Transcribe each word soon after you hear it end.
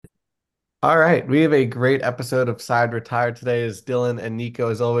All right, we have a great episode of Side Retired today. Is Dylan and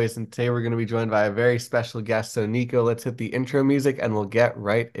Nico as always, and today we're going to be joined by a very special guest. So Nico, let's hit the intro music and we'll get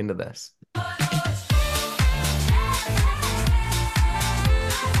right into this.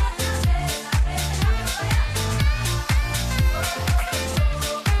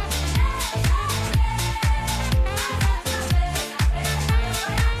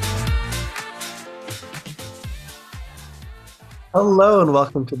 Hello and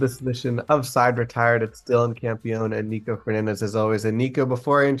welcome to this edition of Side Retired. It's Dylan Campione and Nico Fernandez as always. And Nico,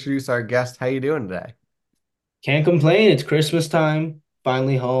 before I introduce our guest, how you doing today? Can't complain. It's Christmas time.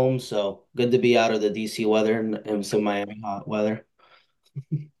 Finally home, so good to be out of the DC weather and some Miami hot weather.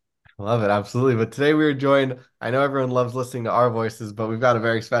 Love it, absolutely. But today we are joined. I know everyone loves listening to our voices, but we've got a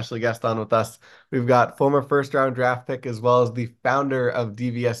very special guest on with us. We've got former first round draft pick as well as the founder of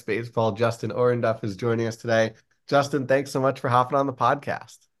DVS Baseball, Justin Orenduff, is joining us today. Justin, thanks so much for hopping on the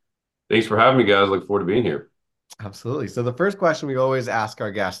podcast. Thanks for having me, guys. Look forward to being here. Absolutely. So the first question we always ask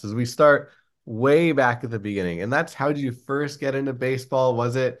our guests is we start way back at the beginning, and that's how did you first get into baseball?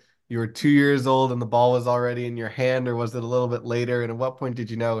 Was it you were 2 years old and the ball was already in your hand, or was it a little bit later? And at what point did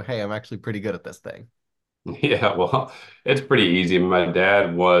you know, hey, I'm actually pretty good at this thing? Yeah, well, it's pretty easy. My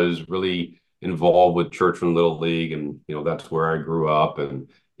dad was really involved with Churchland Little League, and that's where I grew up. And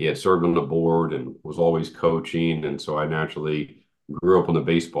he had served on the board and was always coaching, and so I naturally grew up on the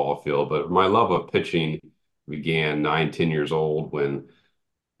baseball field. But my love of pitching began 9, 10 years old when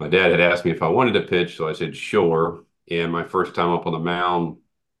my dad had asked me if I wanted to pitch, so I said sure. And my first time up on the mound,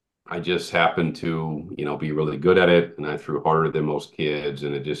 I just happened to, be really good at it, and I threw harder than most kids,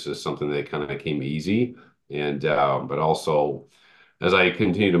 and it just is something that kind of came easy. And but also, as I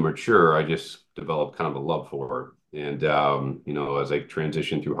continued to mature, I just developed kind of a love for it. And as I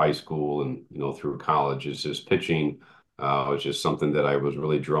transitioned through high school and through college, it's just pitching was just something that I was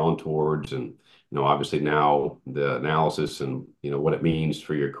really drawn towards. And obviously now the analysis and what it means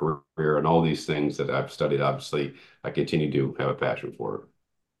for your career and all these things that I've studied, obviously I continue to have a passion for it.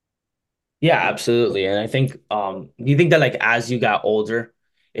 Yeah, absolutely. And I think do you think that like as you got older,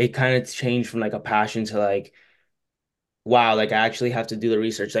 it kind of changed from like a passion to like, wow, like I actually have to do the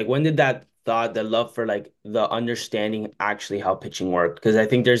research. Like when did that thought, the love for like the understanding actually how pitching worked? Because I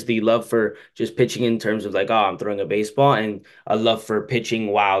think there's the love for just pitching in terms of like, oh, I'm throwing a baseball, and a love for pitching,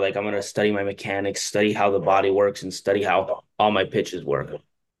 wow, like I'm gonna study my mechanics, study how the body works, and study how all my pitches work.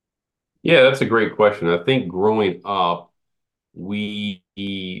 Yeah, that's a great question. I think growing up, we,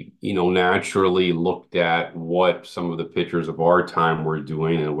 naturally looked at what some of the pitchers of our time were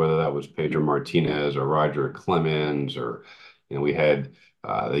doing, and whether that was Pedro Martinez or Roger Clemens, or, we had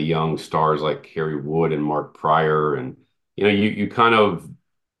the young stars like Kerry Wood and Mark Pryor. And, you kind of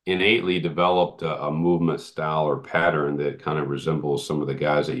innately developed a movement style or pattern that kind of resembles some of the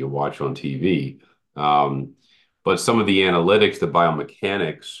guys that you watch on TV. Um, but some of the analytics, the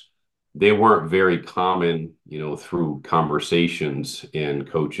biomechanics, they weren't very common, through conversations and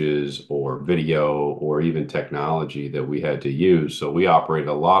coaches or video or even technology that we had to use. So we operated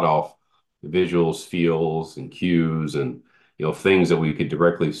a lot off visuals, feels, and cues, and things that we could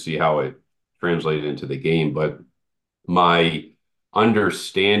directly see how it translated into the game. But my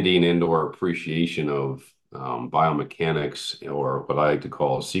understanding and or appreciation of biomechanics, or what I like to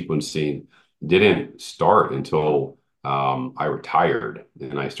call sequencing, didn't start until I retired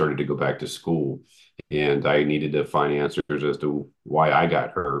and I started to go back to school, and I needed to find answers as to why I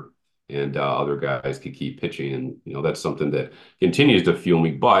got hurt and other guys could keep pitching. And that's something that continues to fuel me.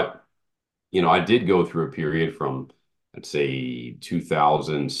 But I did go through a period from, let's say,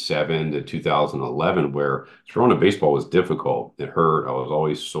 2007 to 2011 where throwing a baseball was difficult. It hurt. I was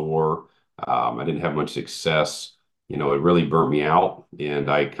always sore. I didn't have much success. It really burnt me out, and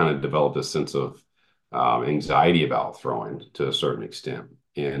I kind of developed a sense of anxiety about throwing to a certain extent.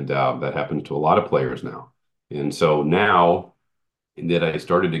 And that happens to a lot of players now. And so now that I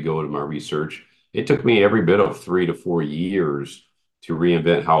started to go to my research, it took me every bit of 3 to 4 years to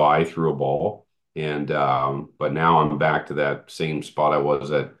reinvent how I threw a ball. And but now I'm back to that same spot I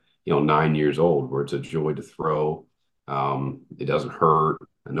was at, 9 years old, where it's a joy to throw. It doesn't hurt.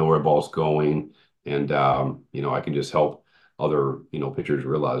 I know where the ball's going, and I can just help other pitchers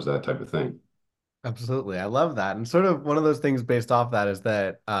realize that type of thing. Absolutely. I love that. And sort of one of those things based off that is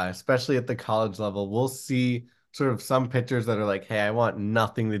that, especially at the college level, we'll see sort of some pitchers that are like, hey, I want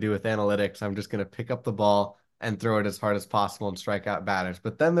nothing to do with analytics. I'm just going to pick up the ball and throw it as hard as possible and strike out batters.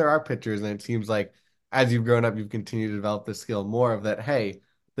 But then there are pitchers, and it seems like as you've grown up, you've continued to develop the skill more of that, hey,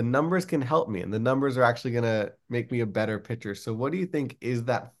 the numbers can help me, and the numbers are actually going to make me a better pitcher. So, what do you think is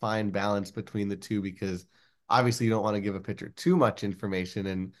that fine balance between the two? Because obviously, you don't want to give a pitcher too much information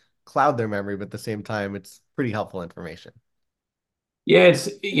and cloud their memory, but at the same time, it's pretty helpful information. Yeah,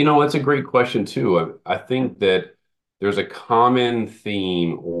 that's a great question too. I think that there's a common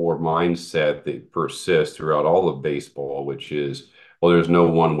theme or mindset that persists throughout all of baseball, which is, well, there's no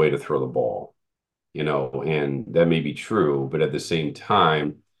one way to throw the ball. And that may be true, but at the same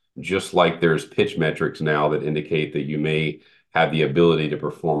time, just like there's pitch metrics now that indicate that you may have the ability to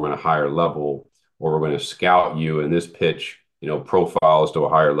perform at a higher level, or we're going to scout you in this pitch, profiles to a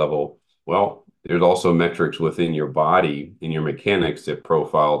higher level. Well, there's also metrics within your body and your mechanics that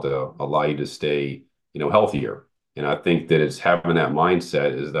profile to allow you to stay, healthier. And I think that it's having that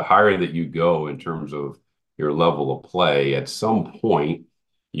mindset is the higher that you go in terms of your level of play, at some point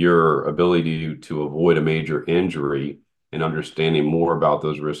your ability to avoid a major injury and understanding more about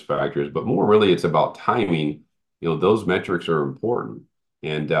those risk factors, but more really it's about timing. Those metrics are important.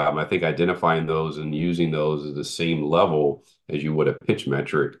 And I think identifying those and using those at the same level as you would a pitch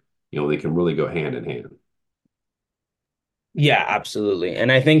metric, they can really go hand in hand. Yeah, absolutely.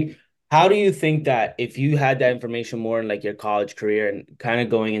 And I think, how do you think that if you had that information more in like your college career and kind of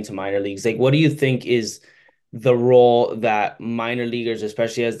going into minor leagues, like what do you think is the role that minor leaguers,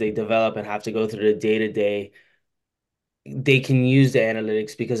 especially as they develop and have to go through the day to day, they can use the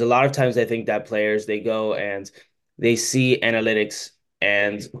analytics? Because a lot of times I think that players, they go and they see analytics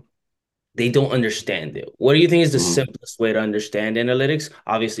and they don't understand it. What do you think is the Mhm. simplest way to understand analytics?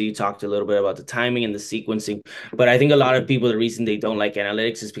 Obviously, you talked a little bit about the timing and the sequencing, but I think a lot of people, the reason they don't like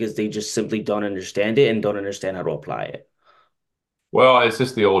analytics is because they just simply don't understand it and don't understand how to apply it. Well, it's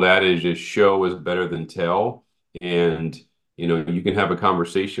just the old adage is show is better than tell. And, you can have a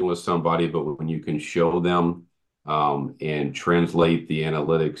conversation with somebody, but when you can show them and translate the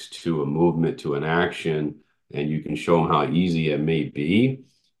analytics to a movement, to an action, and you can show them how easy it may be,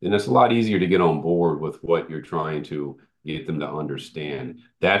 then it's a lot easier to get on board with what you're trying to get them to understand.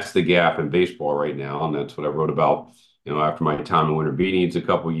 That's the gap in baseball right now. And that's what I wrote about, after my time in winter meetings a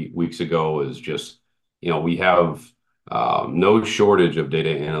couple weeks ago is just, we have no shortage of data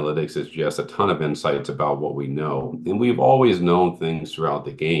analytics. It's just a ton of insights about what we know. And we've always known things throughout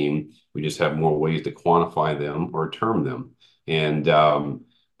the game. We just have more ways to quantify them or term them. And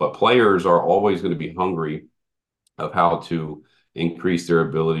but players are always going to be hungry of how to increase their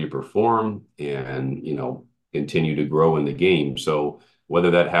ability to perform and continue to grow in the game. So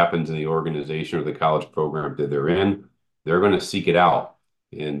whether that happens in the organization or the college program that they're in, they're going to seek it out.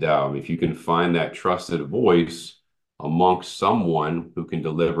 And if you can find that trusted voice amongst someone who can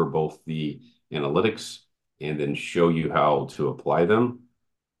deliver both the analytics and then show you how to apply them,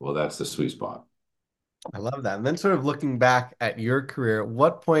 well, that's the sweet spot. I love that. And then sort of looking back at your career, at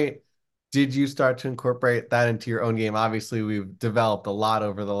what point did you start to incorporate that into your own game? Obviously, we've developed a lot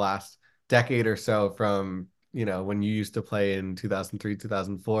over the last decade or so from, when you used to play in 2003,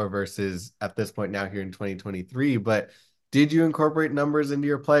 2004 versus at this point now here in 2023. But did you incorporate numbers into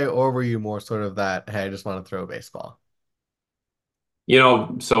your play, or were you more sort of that, hey, I just want to throw a baseball?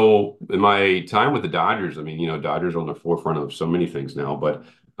 So in my time with the Dodgers, I mean, Dodgers are on the forefront of so many things now, but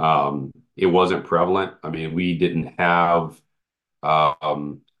it wasn't prevalent. I mean, we didn't have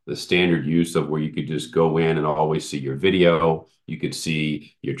the standard use of where you could just go in and always see your video. You could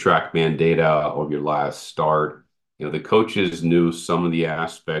see your TrackMan data of your last start. The coaches knew some of the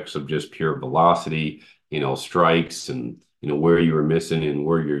aspects of just pure velocity, strikes and, where you were missing and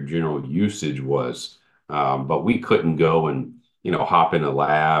where your general usage was. But we couldn't go and, hop in a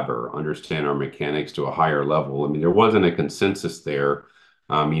lab or understand our mechanics to a higher level. I mean, there wasn't a consensus there.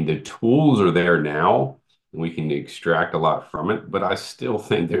 I mean, the tools are there now and we can extract a lot from it. But I still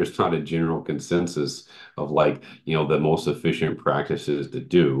think there's not a general consensus of like, the most efficient practices to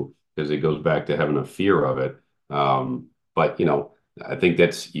do because it goes back to having a fear of it. But I think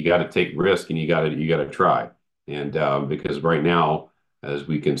that's you got to take risk and you got to try. And because right now, as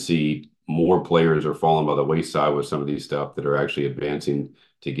we can see, more players are falling by the wayside with some of these stuff that are actually advancing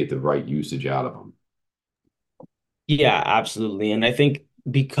to get the right usage out of them. Yeah, absolutely. And I think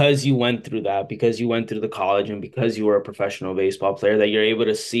because you went through that, because you went through the college and because you were a professional baseball player, that you're able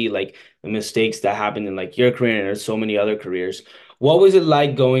to see like the mistakes that happened in like your career and there's so many other careers. What was it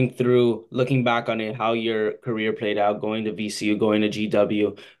like going through, looking back on it, how your career played out, going to VCU, going to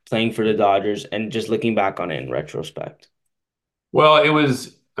GW, playing for the Dodgers, and just looking back on it in retrospect? Well,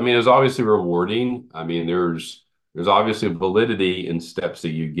 I mean, it was obviously rewarding. I mean, there's obviously validity in steps that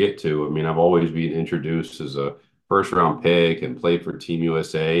you get to. I mean, I've always been introduced as a first round pick and played for Team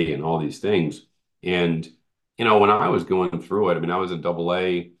USA and all these things. And, when I was going through it, I mean, I was in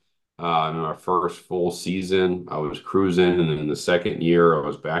AA in my first full season. I was cruising. And then in the second year, I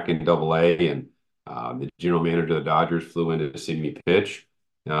was back in AA and the general manager of the Dodgers flew in to see me pitch.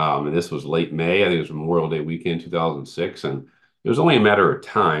 And this was late May. I think it was Memorial Day weekend, 2006. And it was only a matter of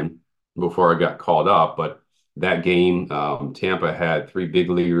time before I got called up. But that game, Tampa had three big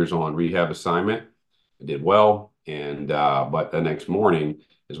leaguers on rehab assignment. I did well. And but the next morning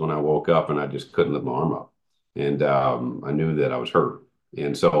is when I woke up and I just couldn't lift my arm up. And I knew that I was hurt.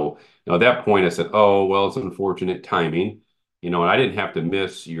 And so, at that point, I said, oh, well, it's unfortunate timing. And I didn't have to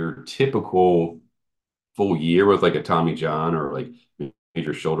miss your typical full year with like a Tommy John or like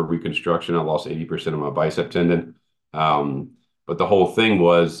major shoulder reconstruction. I lost 80% of my bicep tendon. But the whole thing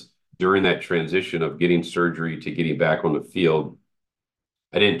was during that transition of getting surgery to getting back on the field,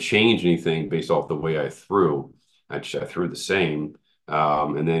 I didn't change anything based off the way I threw. I threw the same.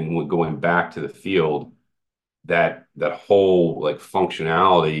 And then when going back to the field, that whole like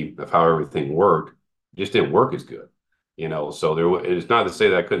functionality of how everything worked just didn't work as good. So it's not to say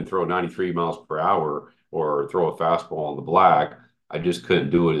that I couldn't throw 93 miles per hour or throw a fastball on the black. I just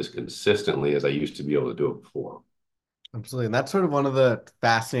couldn't do it as consistently as I used to be able to do it before. Absolutely. And that's sort of one of the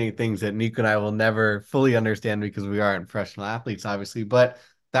fascinating things that Nico and I will never fully understand because we aren't professional athletes, obviously. But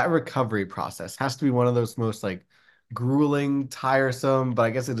that recovery process has to be one of those most like grueling, tiresome, but I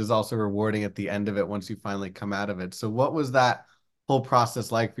guess it is also rewarding at the end of it once you finally come out of it. So, what was that whole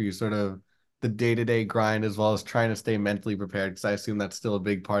process like for you, sort of the day-to-day grind as well as trying to stay mentally prepared? Because I assume that's still a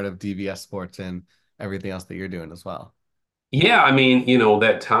big part of DVS sports and everything else that you're doing as well. Yeah, I mean,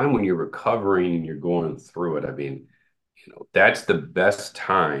 that time when you're recovering and you're going through it, I mean, that's the best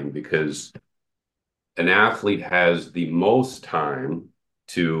time because an athlete has the most time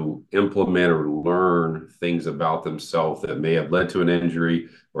to implement or learn things about themselves that may have led to an injury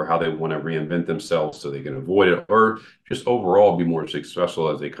or how they want to reinvent themselves so they can avoid it or just overall be more successful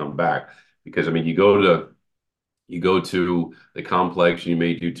as they come back. Because I mean, you go to the complex, you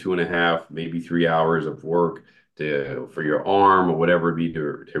may do 2.5, maybe 3 hours of work for your arm or whatever it be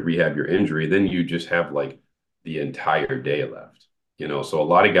to rehab your injury. Then you just have like the entire day left. So a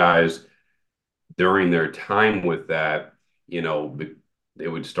lot of guys during their time with that, they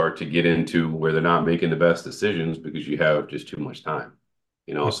would start to get into where they're not making the best decisions because you have just too much time.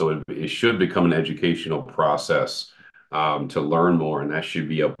 So it should become an educational process to learn more, and that should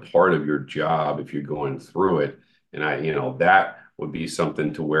be a part of your job if you're going through it. And that would be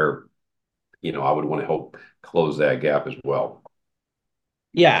something to where, I would want to help close that gap as well.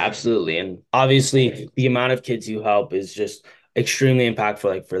 Yeah, absolutely. And obviously the amount of kids you help is just extremely impactful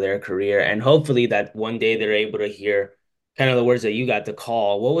like for their career. And hopefully that one day they're able to hear kind of the words that you got the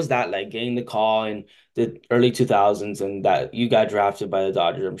call. What was that like getting the call in the early 2000s and that you got drafted by the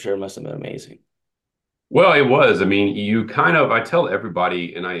Dodgers? I'm sure it must have been amazing. Well, it was. I mean, I tell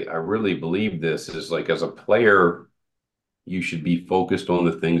everybody, and I really believe this is like as a player, you should be focused on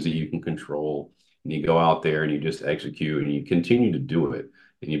the things that you can control. And you go out there and you just execute and you continue to do it.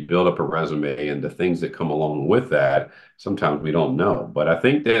 And you build up a resume and the things that come along with that, sometimes we don't know. But I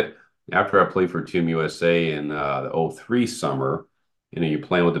think that after I played for Team USA in the '03 summer, you're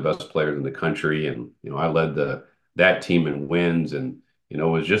playing with the best players in the country. And, I led that team in wins. And, it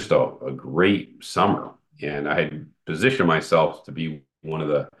was just a great summer. And I had positioned myself to be one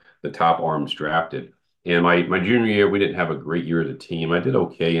of the top arms drafted. And my junior year, we didn't have a great year as a team. I did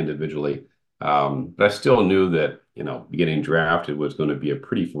okay individually, but I still knew that getting drafted was going to be a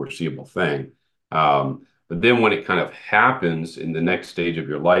pretty foreseeable thing. But then when it kind of happens in the next stage of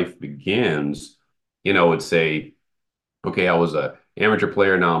your life begins, it's say okay, I was a amateur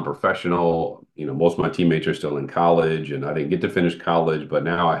player, now I'm professional. Most of my teammates are still in college and I didn't get to finish college, but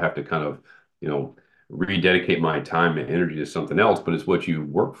now I have to kind of, you know, rededicate my time and energy to something else, but it's what you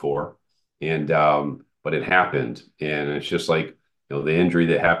work for. And but it happened. And it's just like, the injury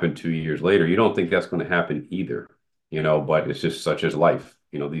that happened 2 years later, you don't think that's going to happen either, but it's just such as life.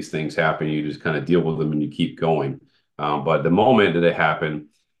 These things happen, you just kind of deal with them and you keep going. But the moment that it happened,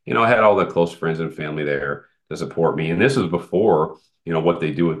 I had all the close friends and family there to support me. And this is before, what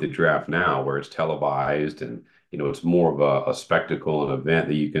they do with the draft now, where it's televised and, it's more of a spectacle, an event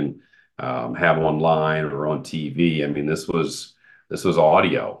that you can have online or on TV. I mean, this was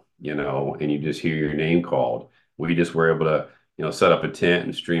audio, and you just hear your name called. We just were able to, set up a tent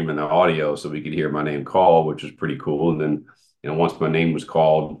and stream in the audio so we could hear my name called, which was pretty cool. And then, once my name was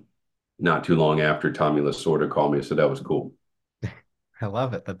called, not too long after, Tommy Lasorda called me, so that was cool. I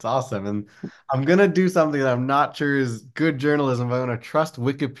love it. That's awesome. And I'm gonna do something that I'm not sure is good journalism, but I'm gonna trust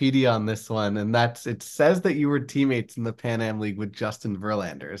Wikipedia on this one. And that's it says that you were teammates in the Pan Am League with Justin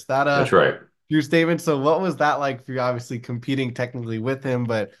Verlander. Is that That's a right. true statement? So what was that like for you? Obviously competing technically with him,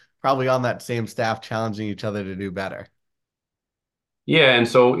 but probably on that same staff, challenging each other to do better. Yeah, and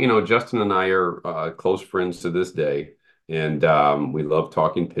so Justin and I are close friends to this day, and we love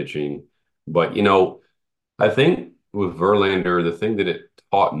talking pitching. But I think with Verlander, the thing that it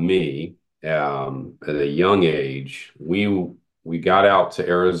taught me at a young age, we got out to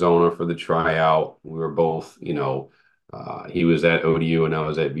Arizona for the tryout. We were both, he was at ODU and I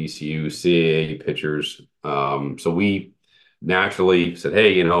was at VCU, CAA pitchers. So we naturally said,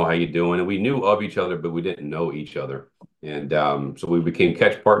 "Hey, how you doing?" And we knew of each other, but we didn't know each other. And so we became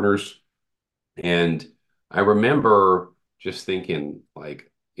catch partners. And I remember just thinking,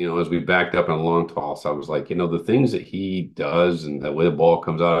 like, as we backed up in a long toss, I was like, the things that he does and the way the ball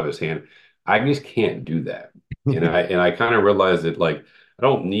comes out of his hand, I just can't do that. And I kind of realized that, like, I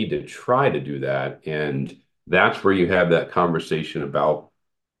don't need to try to do that. And that's where you have that conversation about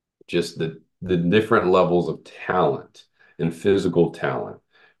just the different levels of talent and physical talent.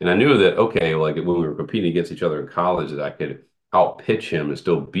 And I knew that, okay, like when we were competing against each other in college, that I could outpitch him and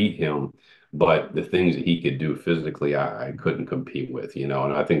still beat him. But the things that he could do physically, I couldn't compete with. And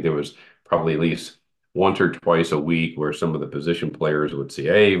I think there was probably at least once or twice a week where some of the position players would say,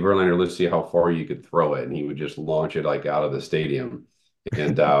 "Hey, Verlander, let's see how far you could throw it." And he would just launch it like out of the stadium.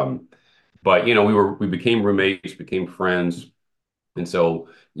 And but we became roommates, became friends. And so,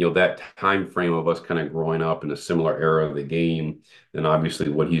 that time frame of us kind of growing up in a similar era of the game, and obviously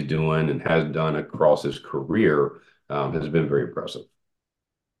what he's doing and has done across his career has been very impressive.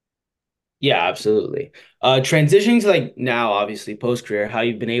 Yeah, absolutely. Transitioning to like now, obviously post career, how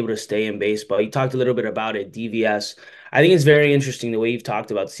you've been able to stay in baseball. You talked a little bit about it, DVS. I think it's very interesting the way you've talked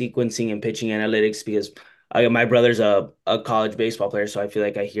about sequencing and pitching analytics because my brother's a college baseball player, so I feel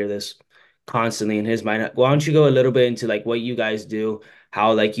like I hear this constantly in his mind. Why don't you go a little bit into like what you guys do,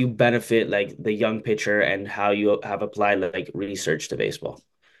 how like you benefit like the young pitcher and how you have applied like research to baseball?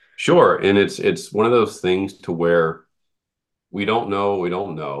 Sure. And it's one of those things to where we don't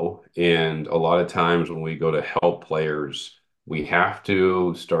know. And a lot of times when we go to help players, we have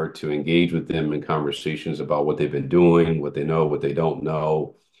to start to engage with them in conversations about what they've been doing, what they know, what they don't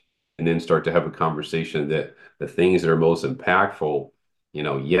know, and then start to have a conversation that the things that are most impactful,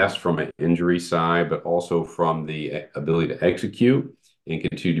 yes, from an injury side, but also from the ability to execute and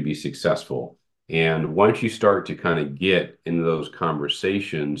continue to be successful. And once you start to kind of get into those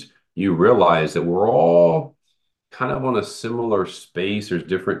conversations, you realize that we're all kind of on a similar space. There's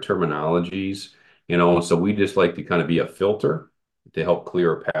different terminologies, and so we just like to kind of be a filter to help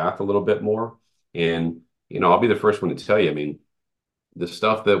clear a path a little bit more. And, I'll be the first one to tell you, I mean, the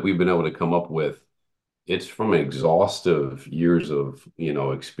stuff that we've been able to come up with, it's from exhaustive years of,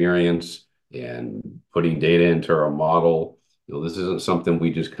 experience and putting data into our model. This isn't something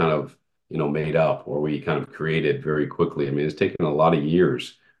we just kind of, made up or we kind of created very quickly. I mean, it's taken a lot of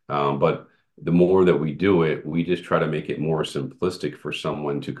years. But the more that we do it, we just try to make it more simplistic for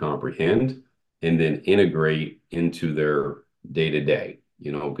someone to comprehend and then integrate into their day to day,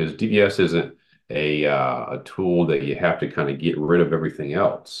 because DBS isn't a tool that you have to kind of get rid of everything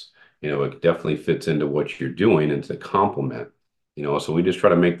else. It definitely fits into what you're doing and it's a complement. So we just try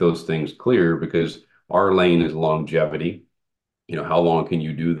to make those things clear because our lane is longevity. How long can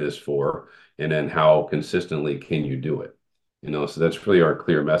you do this for? And then how consistently can you do it? So that's really our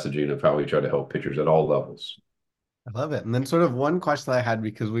clear messaging of how we try to help pitchers at all levels. I love it. And then sort of one question I had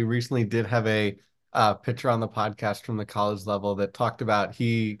because we recently did have a pitcher on the podcast from the college level that talked about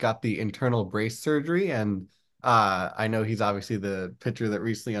he got the internal brace surgery, and I know he's obviously the pitcher that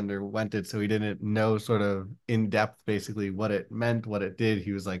recently underwent it, so he didn't know sort of in depth basically what it meant, what it did.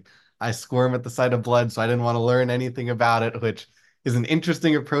 He was like, I squirm at the sight of blood, so I didn't want to learn anything about it, which is an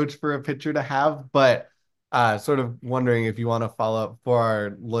interesting approach for a pitcher to have, but sort of wondering if you want to follow up for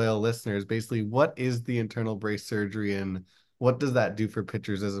our loyal listeners. Basically, what is the internal brace surgery and what does that do for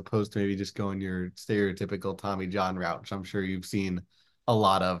pitchers as opposed to maybe just going your stereotypical Tommy John route, which I'm sure you've seen a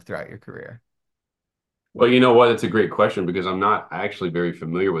lot of throughout your career? Well, you know what? It's a great question because I'm not actually very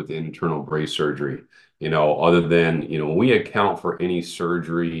familiar with internal brace surgery, other than, when we account for any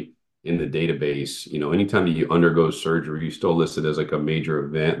surgery in the database, anytime that you undergo surgery, you still list it as like a major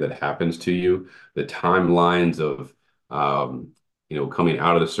event that happens to you. The timelines of, coming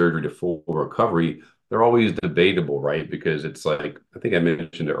out of the surgery to full recovery, they're always debatable, right? Because it's like, I think I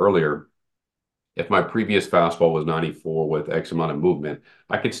mentioned it earlier, if my previous fastball was 94 with X amount of movement,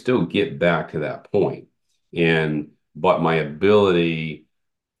 I could still get back to that point. But my ability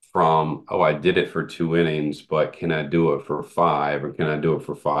from, oh, I did it for 2 innings, but can I do it for five or can I do it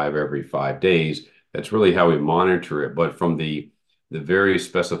for five every 5 days? That's really how we monitor it. But from the very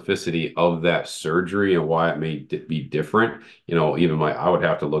specificity of that surgery and why it may be different, even I would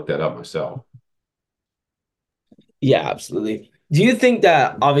have to look that up myself. Yeah, absolutely. Do you think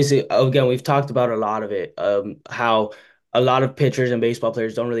that obviously again we've talked about a lot of it, how a lot of pitchers and baseball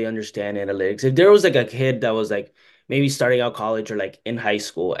players don't really understand analytics. If there was like a kid that was like maybe starting out college or like in high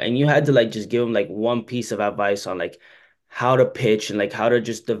school, and you had to like just give him like one piece of advice on like how to pitch and like how to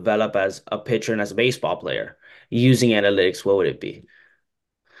just develop as a pitcher and as a baseball player using analytics, what would it be?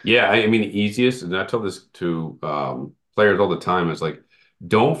 Yeah, I mean, the easiest, and I tell this to players all the time, is like,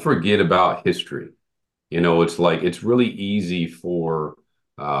 don't forget about history. It's like it's really easy for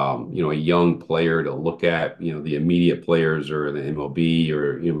a young player to look at, the immediate players or the MLB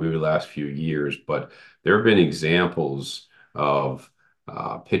or maybe the last few years, but there have been examples of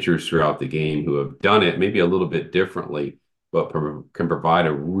pitchers throughout the game who have done it maybe a little bit differently, but can provide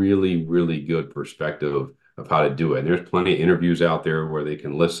a really, really good perspective of how to do it. And there's plenty of interviews out there where they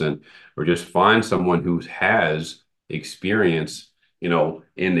can listen or just find someone who has experience in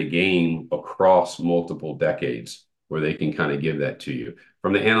the game across multiple decades where they can kind of give that to you.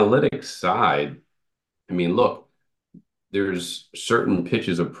 From the analytics side, I mean, look, there's certain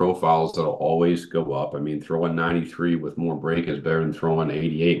pitches of profiles that'll always go up. I mean, throwing 93 with more break is better than throwing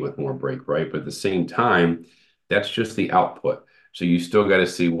 88 with more break, right? But at the same time, that's just the output. So you still got to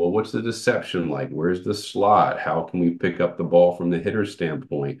see, well, what's the deception like? Where's the slot? How can we pick up the ball from the hitter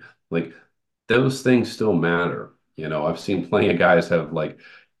standpoint? Like those things still matter. I've seen plenty of guys have like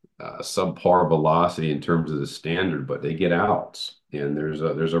subpar velocity in terms of the standard, but they get outs, and there's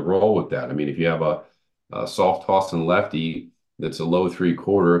a role with that. I mean, if you have a soft tossing lefty that's a low three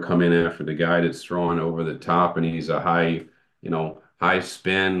quarter, come in after the guy that's throwing over the top, and he's a high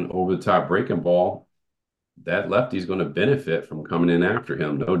spin over the top breaking ball. That lefty's going to benefit from coming in after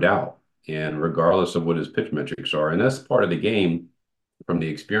him, no doubt. And regardless of what his pitch metrics are, and that's part of the game from the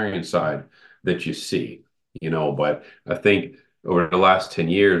experience side that you see, but I think over the last 10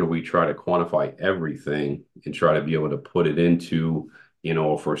 years, we try to quantify everything and try to be able to put it into,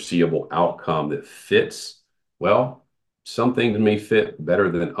 a foreseeable outcome that fits. Well, some things may fit better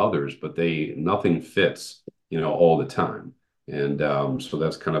than others, but nothing fits, all the time. And so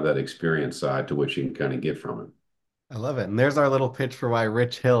that's kind of that experience side to which you can kind of get from it. I love it. And there's our little pitch for why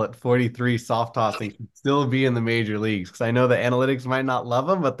Rich Hill at 43 soft tossing should still be in the major leagues. Because I know the analytics might not love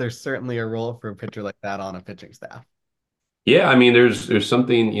him, but there's certainly a role for a pitcher like that on a pitching staff. Yeah, I mean, there's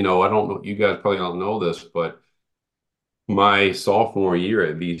something, I don't know, you guys probably don't know this, but my sophomore year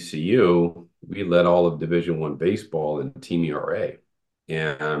at VCU, we led all of Division I baseball in team ERA.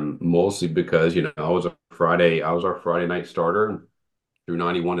 And mostly because, I was our Friday night starter through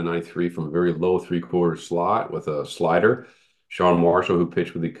 91 to 93 from a very low three-quarter slot with a slider. Sean Marshall, who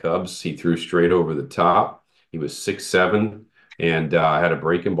pitched with the Cubs, he threw straight over the top. He was 6'7" and had a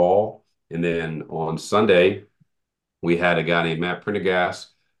breaking ball. And then on Sunday, we had a guy named Matt Prendergast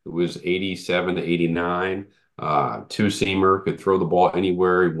who was 87 to 89, two-seamer, could throw the ball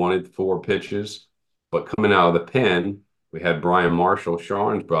anywhere he wanted, four pitches. But coming out of the pen, we had Brian Marshall,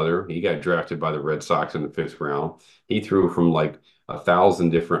 Sean's brother. He got drafted by the Red Sox in the fifth round. He threw from like 1,000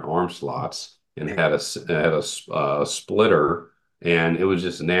 different arm slots and had a splitter, and it was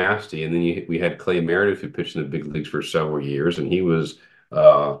just nasty. And then we had Clay Meredith, who pitched in the big leagues for several years, and he was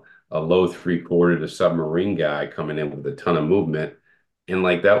uh, a low three-quarter to submarine guy coming in with a ton of movement. And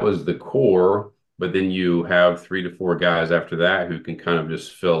like that was the core, but then you have three to four guys after that who can kind of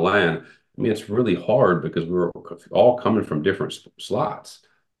just fill in. I mean, it's really hard because we're all coming from different slots,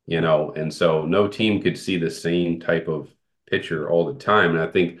 and so no team could see the same type of pitcher all the time. And I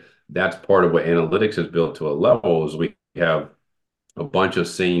think that's part of what analytics has built to a level is we have a bunch of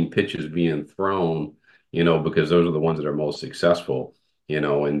same pitches being thrown, because those are the ones that are most successful,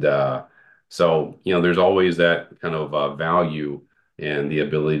 and so, there's always that kind of value and the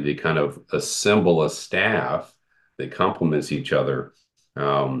ability to kind of assemble a staff that complements each other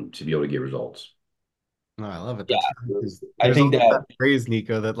to be able to get results. No, I love it. Yeah, That's funny absolutely. 'cause I there's think always that that phrase,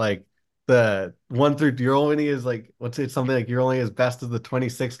 Nico, that like the one through you're only is like what's it something like you're only as best as the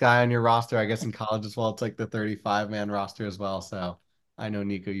 26 guy on your roster. I guess in college as well, it's like the 35-man roster as well. So I know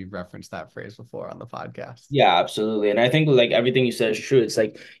Nico, you've referenced that phrase before on the podcast. Yeah, absolutely. And I think like everything you said is true. It's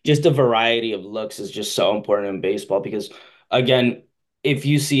like just the variety of looks is just so important in baseball because again, if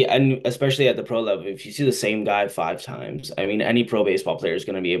you see and especially at the pro level, if you see the same guy five times, I mean any pro baseball player is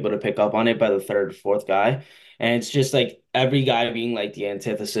going to be able to pick up on it by the third, fourth guy. And it's just like every guy being like the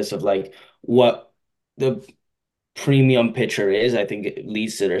antithesis of like what the premium pitcher is, I think it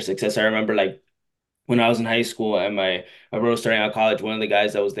leads to their success. I remember like when I was in high school and my bro starting out college, one of the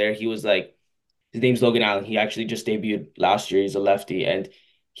guys that was there, he was like his name's Logan Allen. He actually just debuted last year. He's a lefty, and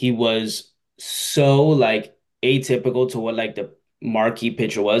he was so like atypical to what like the marquee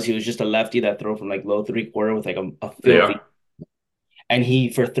pitcher was. He was just a lefty that threw from like low three quarter with like a Yeah. filthy. And he,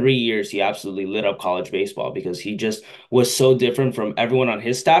 for 3 years, he absolutely lit up college baseball because he just was so different from everyone on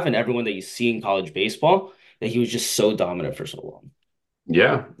his staff and everyone that you see in college baseball that he was just so dominant for so long.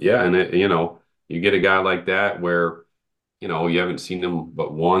 Yeah, yeah, and you get a guy like that where you haven't seen him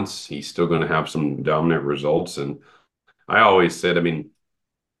but once. He's still going to have some dominant results. And I always said, I mean,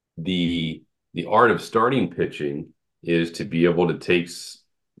 the the art of starting pitching is to be able to take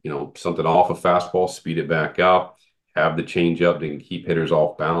something off a fastball, speed it back up, have the change up and keep hitters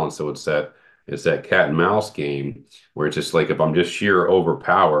off balance. So it's that cat and mouse game where it's just like if I'm just sheer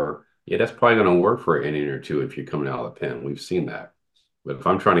overpower, yeah, that's probably going to work for an inning or two if you're coming out of the pen. We've seen that. But if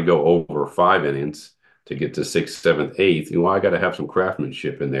I'm trying to go over 5 innings to get to sixth, seventh, eighth, I got to have some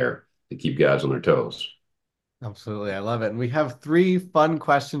craftsmanship in there to keep guys on their toes. Absolutely. I love it. And we have three fun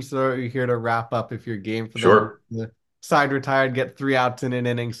questions that are here to wrap up if you're game for them. Sure. The side retired, get 3 outs in an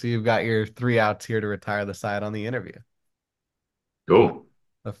inning. So you've got your 3 outs here to retire the side on the interview. Cool.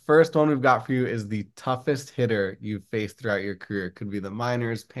 The first one we've got for you is the toughest hitter you've faced throughout your career. It could be the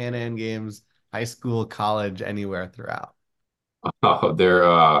minors, Pan Am games, high school, college, anywhere throughout.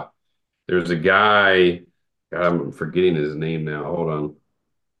 There's a guy, God, I'm forgetting his name now. Hold on.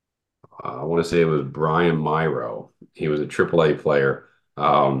 I want to say it was Brian Myro. He was a AAA player.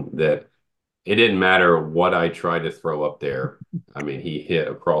 That it didn't matter what I tried to throw up there. I mean, he hit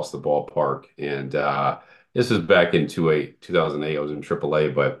across the ballpark. And this is back in 2008. I was in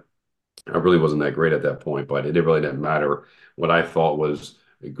AAA, but I really wasn't that great at that point. But it really didn't matter what I thought was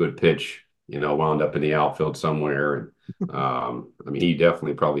a good pitch. Wound up in the outfield somewhere. And I mean, he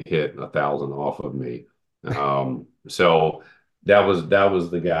definitely probably hit 1,000 off of me. So that was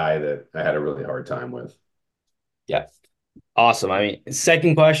the guy that I had a really hard time with. Yeah. Awesome. I mean,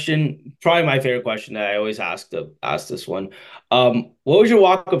 second question, probably my favorite question that I always ask this one. What was your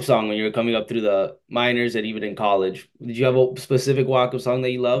walk-up song when you were coming up through the minors and even in college? Did you have a specific walk-up song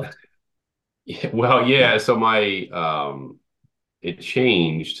that you loved? Yeah, well, yeah. So my it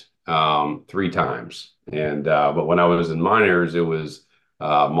changed 3 times, and but when I was in minors, it was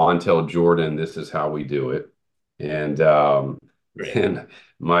Montel Jordan. This is how we do it, and Great. then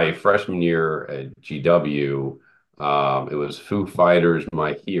my freshman year at GW, it was Foo Fighters,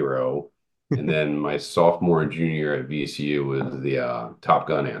 My Hero, and then my sophomore and junior year at VCU was the Top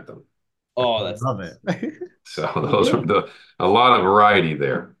Gun anthem. Oh, that's Love it. So those were a lot of variety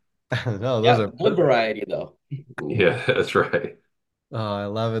there. No, those yeah, are good variety though. Yeah, that's right. Oh, I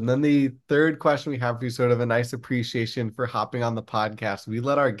love it. And then the third question we have for you, sort of a nice appreciation for hopping on the podcast. We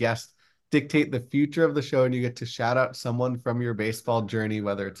let our guests dictate the future of the show, and you get to shout out someone from your baseball journey,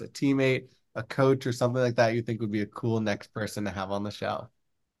 whether it's a teammate, a coach, or something like that you think would be a cool next person to have on the show.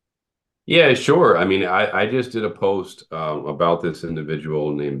 Yeah, sure. I mean, I just did a post about this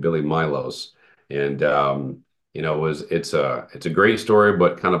individual named Billy Milos, and it's a great story,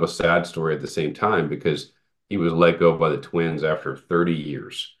 but kind of a sad story at the same time because he was let go by the Twins after 30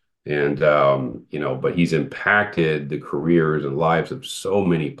 years, and but he's impacted the careers and lives of so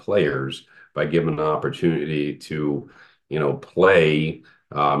many players by giving an opportunity to play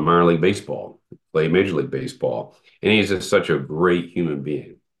minor league baseball, play Major League Baseball, and he's just such a great human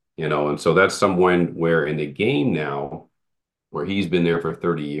being. And so that's someone where in the game now, where he's been there for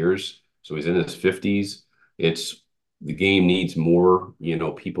 30 years, so he's in his 50s, it's the game needs more,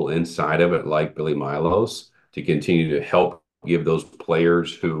 people inside of it like Billy Milos to continue to help give those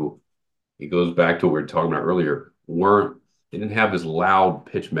players who it goes back to what we were talking about earlier, they didn't have as loud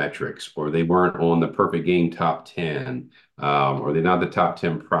pitch metrics, or they weren't on the perfect game top 10, or they're not the top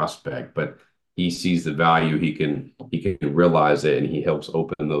 10 prospect, but he sees the value, he can realize it, and he helps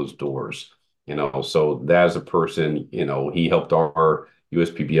open those doors. So that as a person, he helped our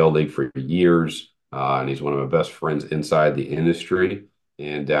USPBL league for years, and he's one of my best friends inside the industry.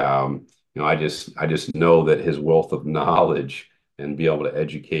 And I just know that his wealth of knowledge and be able to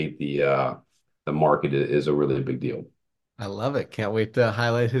educate the market is a really big deal. I love it. Can't wait to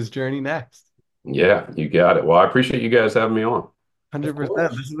highlight his journey next. Yeah, you got it. Well, I appreciate you guys having me on. Of 100%. This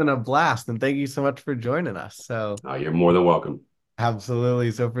course. has been a blast, and thank you so much for joining us. So, You're more than welcome.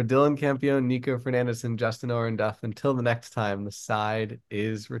 absolutely. So, for Dylan Campione, Nico Fernandez, and Justin Orenduff, until the next time, the side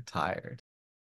is retired.